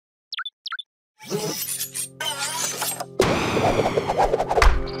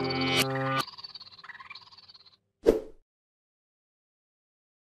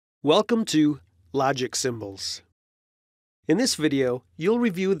Welcome to Logic Symbols. In this video, you'll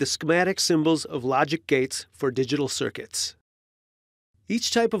review the schematic symbols of logic gates for digital circuits. Each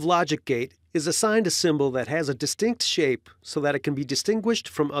type of logic gate is assigned a symbol that has a distinct shape so that it can be distinguished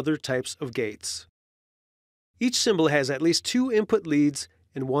from other types of gates. Each symbol has at least 2 input leads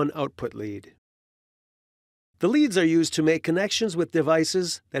and 1 output lead. The leads are used to make connections with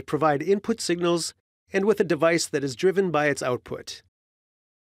devices that provide input signals and with a device that is driven by its output.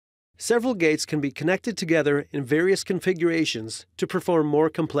 Several gates can be connected together in various configurations to perform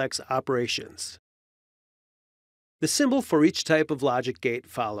more complex operations. The symbol for each type of logic gate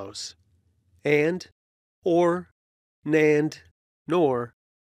follows: AND, OR, NAND, NOR,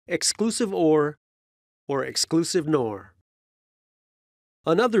 exclusive OR, or exclusive NOR.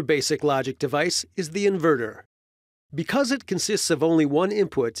 Another basic logic device is the inverter. Because it consists of only one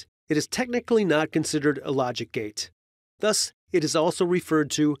input, it is technically not considered a logic gate. Thus, it is also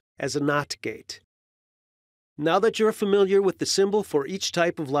referred to as a NOT gate. Now that you're familiar with the symbol for each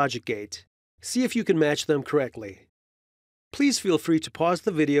type of logic gate, see if you can match them correctly. Please feel free to pause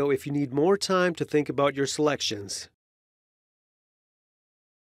the video if you need more time to think about your selections.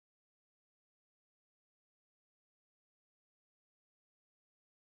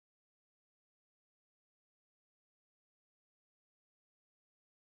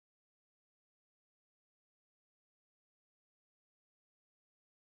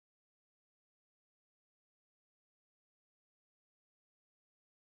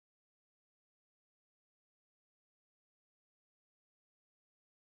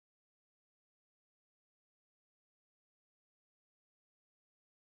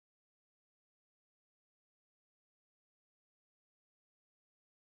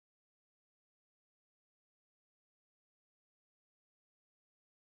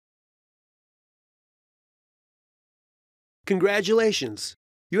 Congratulations!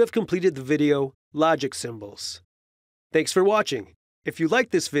 You have completed the video Logic Symbols. Thanks for watching. If you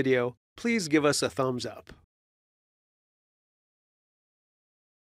liked this video, please give us a thumbs up.